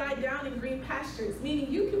make you to lie down in green pastures,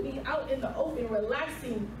 meaning you can be out in the open,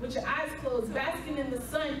 relaxing with your eyes closed, basking in the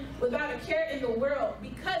sun without a care in the world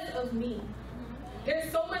because of me.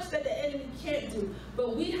 There's so much that the enemy can't do,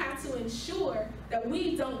 but we have to ensure that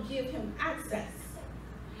we don't give him access.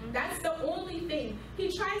 That's the only thing.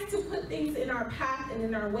 He tries to put things in our path and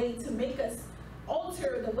in our way to make us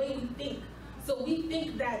alter the way we think. So we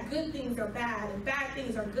think that good things are bad and bad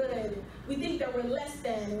things are good. And we think that we're less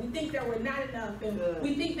than, and we think that we're not enough, and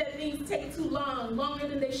we think that things take too long, longer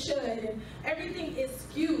than they should, and everything is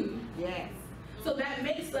skewed. Yes. So that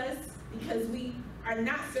makes us, because we are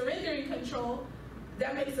not surrendering control,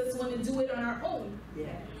 that makes us want to do it on our own.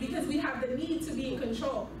 Yes. Because we have the need to be in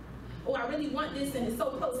control. Oh, I really want this and it's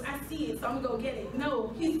so close, I see it, so I'm going to go get it.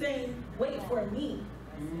 No, he's saying, wait for me.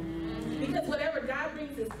 Because whatever God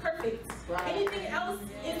brings is perfect. Anything else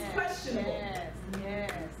is questionable.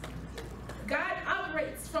 Yes. God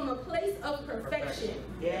operates from a place of perfection.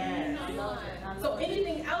 Yes. So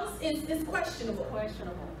anything else is questionable.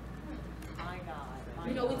 My God.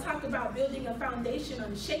 You know, we talk about building a foundation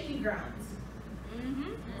on shaky grounds.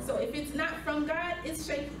 So if it's not from God, it's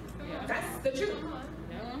shaky. That's the truth.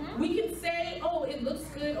 We can say, oh, it looks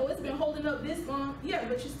good. Oh, it's been holding up this long. Yeah,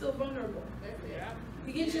 but you're still vulnerable.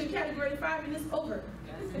 You get you in category 5 and it's over.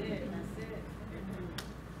 That's it.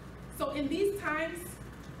 So in these times,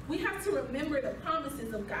 we have to remember the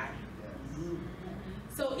promises of God.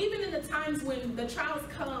 So even in the times when the trials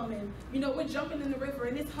come and, you know, we're jumping in the river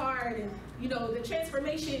and it's hard and, you know, the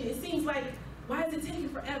transformation, it seems like, why is it taking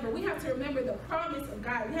forever? We have to remember the promise of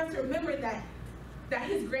God. We have to remember that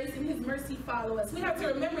his grace and his mercy follow us. We have to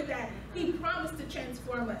remember that he promised to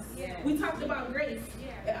transform us. Yes. We talked about grace.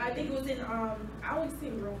 I think it was in, I always say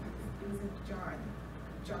Romans. It was in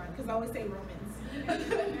John, because I always say Romans.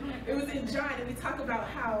 It was in John, and we talk about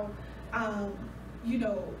how, you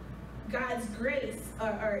know, God's grace,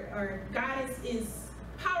 or God is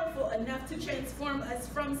powerful enough to transform us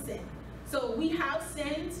from sin. So we have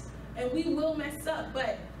sinned, and we will mess up,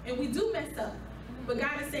 and we do mess up. But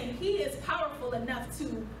God is saying he is powerful enough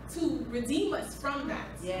to redeem us from that.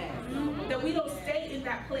 Yes. That we don't stay in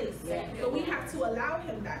that place. Yes. But we have to allow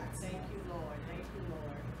him that. Thank you, Lord.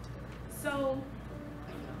 So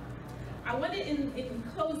I wanted in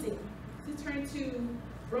closing to turn to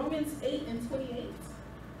Romans 8 and 28.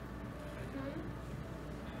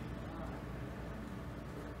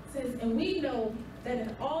 It says, and we know that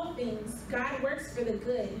in all things God works for the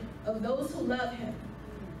good of those who love him,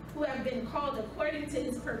 who have been called according to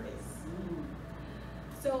his purpose.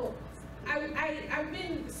 So I've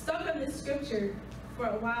been stuck on this scripture for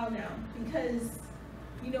a while now because,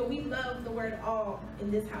 you know, we love the word all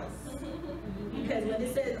in this house. Because when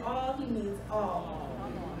it says all, he means all.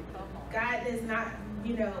 God does not,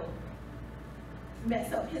 you know,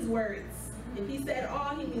 mess up his words. If he said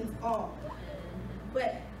all, he means all.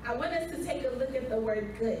 But I want us to take a look at the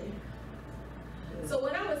word good. So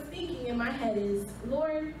what I was thinking in my head is,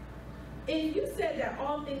 Lord, if you said that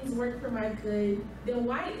all things work for my good, then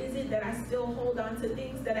why is it that I still hold on to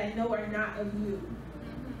things that I know are not of you?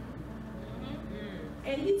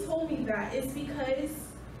 And he told me that it's because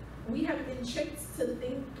we have been tricked to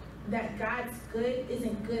think that God's good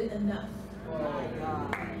isn't good enough. Oh my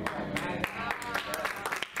God.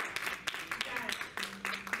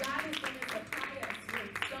 God is going to supply us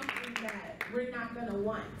with something that we're not going to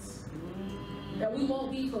want. That we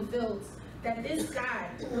won't be fulfilled. That this God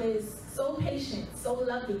who is so patient, so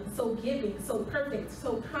loving, so giving, so perfect,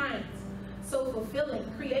 so kind, so fulfilling,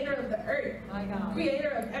 creator of the earth, My God. creator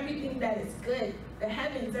of everything that is good, the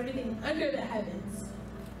heavens, everything under the heavens,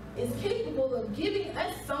 is capable of giving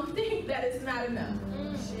us something that is not enough.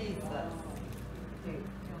 Jesus.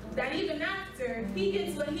 That even after he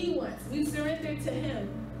gets what he wants, we surrender to him.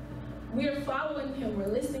 We're following him, we're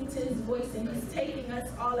listening to his voice, and he's taking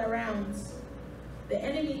us all around. The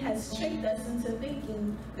enemy has tricked us into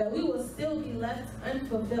thinking that we will still be left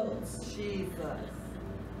unfulfilled. Jesus.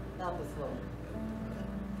 Help us, Lord.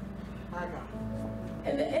 My God.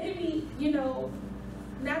 And the enemy, you know,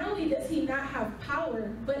 not only does he not have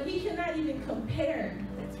power, but he cannot even compare.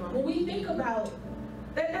 That's right. When we think about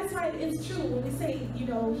that, that's why it's true when we say, you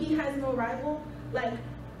know, he has no rival. Like,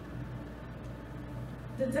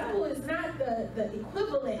 the devil is not the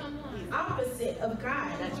equivalent opposite of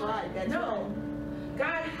God. That's right. That's No, right.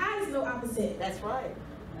 God has no opposite. That's right.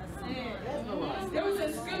 That's it. That's the right. There was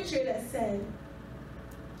a scripture that said,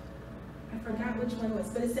 I forgot which one it was,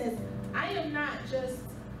 but it says, I am not just,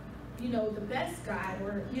 you know, the best God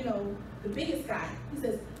or, you know, the biggest God. He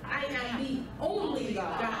says, I am the only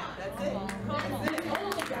God. That's it. I'm the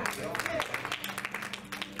only God.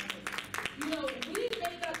 You know, we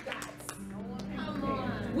make up gods. Come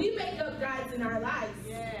on. We make up gods in our lives.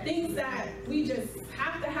 Yes. Things that we just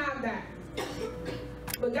have to have that.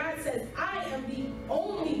 But God says, I am the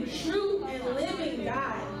only true and living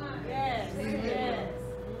God. Yes. Yes.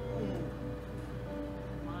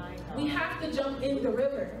 My God. We have to jump in the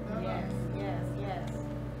river. Yes. Yes. Yes.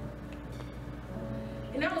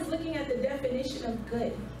 And I was looking at the definition of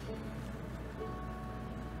good.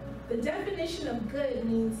 The definition of good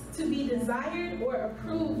means to be desired or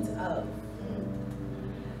approved of.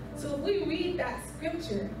 So if we read that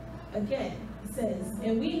scripture again, it says,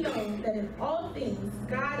 and we know that in all things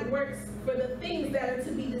God works for the things that are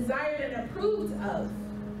to be desired and approved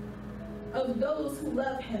of those who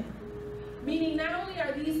love him. Meaning not only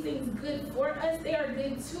are these things good for us, they are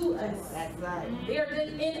good to us. That's right. They are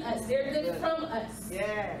good in us. They're good from us.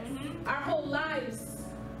 Yes. Our whole lives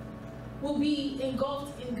will be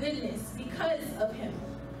engulfed in goodness because of him.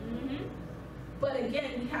 But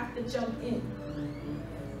again, we have to jump in.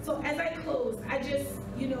 So as I close, I just,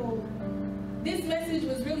 you know, this message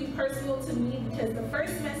was really personal to me because the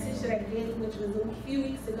first message that I gave, which was a few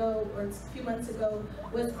weeks ago or a few months ago,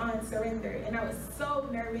 was on surrender. And I was so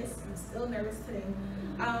nervous, I'm still nervous today,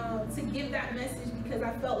 to give that message because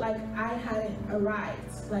I felt like I hadn't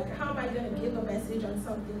arrived. Like, how am I going to give a message on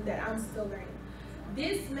something that I'm still learning?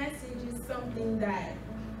 This message is something that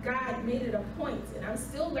God made it a point, and I'm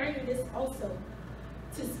still learning this also,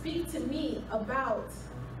 to speak to me about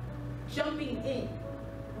jumping in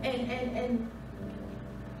and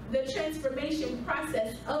the transformation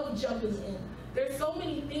process of jumping in. There's so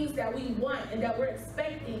many things that we want and that we're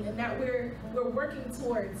expecting and that we're working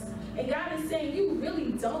towards. And God is saying you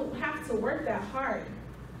really don't have to work that hard.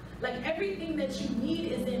 Like, everything that you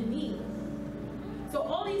need is in me. So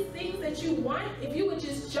all these things that you want, if you would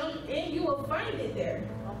just jump in, you will find it there.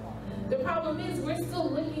 The problem is we're still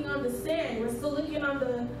looking on the sand. We're still looking on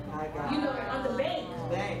the, you know, on the bank.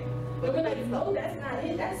 Bank. And we're like, no, that's not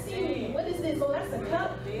it. That's seaweed. What is this? Oh, that's a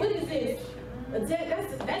cup. What is this? A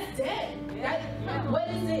dead. That's dead. What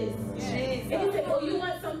is this? Jesus. And he said, oh, you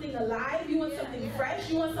want something alive? You want something fresh?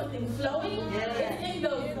 You want something flowing? It's in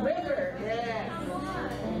the river. Yes.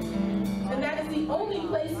 And that is the only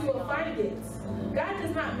place you will find it. God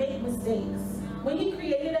does not make mistakes. When he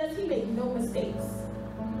created us, he made no mistakes.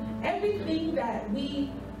 Everything that we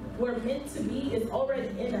were meant to be is already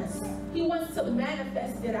in us. He wants to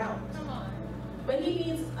manifest it out. But he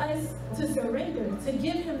needs us to surrender, to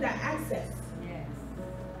give him that access. Yes.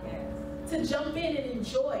 Yes. To jump in and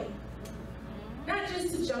enjoy. Not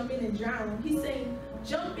just to jump in and drown. He's saying,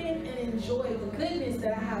 jump in and enjoy the goodness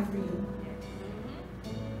that I have for you.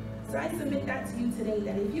 So I submit that to you today,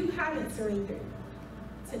 that if you haven't surrendered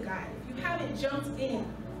to God, if you haven't jumped in,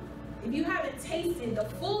 if you haven't tasted the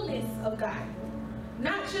fullness of God,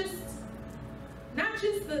 not just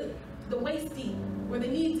the waist deep, or the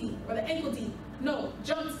knee deep, or the ankle deep, no,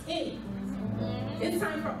 jumps in. It's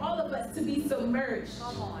time for all of us to be submerged.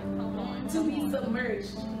 Come on. To be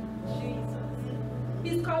submerged. Jesus.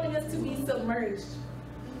 He's calling us to be submerged.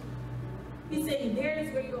 He's saying, there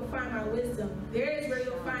is where you'll find my wisdom. There is where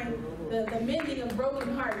you'll find the mending of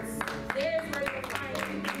broken hearts. There is where you'll find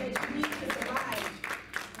everything that you need to survive.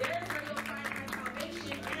 There is where you'll find my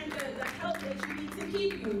salvation and the help that you need to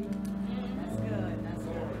keep you. That's good. That's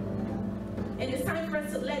good. And it's time for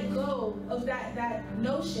us to let go of that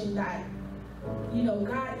notion that, you know,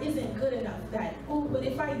 God isn't good enough. That, oh, but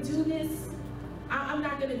if I do this, I'm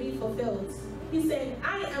not going to be fulfilled. He's saying,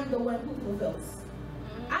 I am the one who fulfills.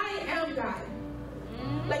 I am God.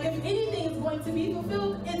 Like if anything is going to be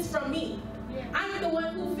fulfilled, it's from me. I'm the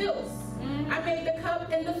one who fills. I made the cup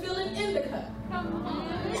and the filling in the cup.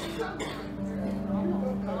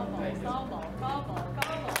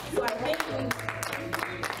 So I thank you.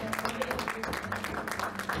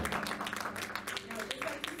 Now, I'd just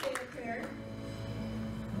like to say a prayer.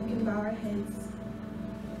 We can bow our heads.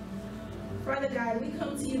 Father God, we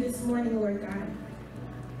come to you this morning, Lord God.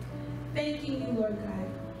 Thanking you, Lord God.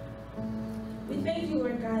 We thank you,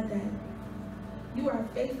 Lord God, that you are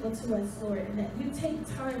faithful to us, Lord, and that you take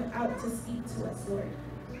time out to speak to us, Lord.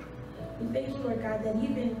 We thank you, Lord God, that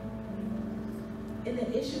even in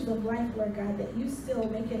the issues of life, Lord God, that you still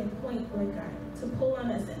make it a point, Lord God, to pull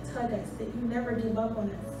on us and tug us, that you never give up on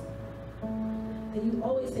us, that you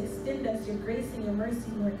always extend us your grace and your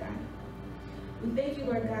mercy, Lord God. We thank you,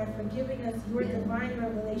 Lord God, for giving us your divine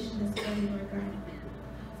revelation this morning, Lord God,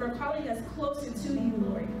 for calling us closer to you,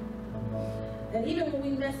 Lord. That even when we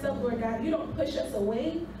mess up, Lord God, you don't push us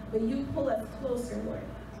away, but you pull us closer, Lord.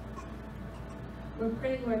 We're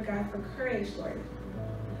praying, Lord God, for courage, Lord.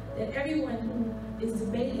 That everyone who is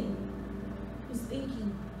debating, who's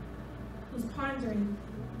thinking, who's pondering,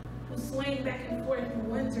 who's swaying back and forth and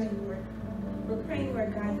wondering, Lord, we're praying,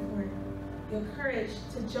 Lord God, for your courage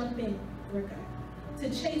to jump in, Lord God, to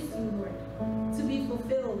chase you, Lord, to be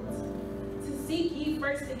fulfilled, to seek ye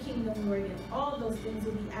first the kingdom, Lord, and all those things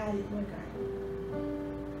will be added, Lord God.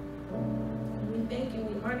 And we thank you,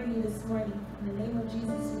 we honor you this morning. In the name of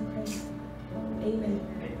Jesus we pray.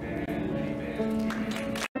 Amen.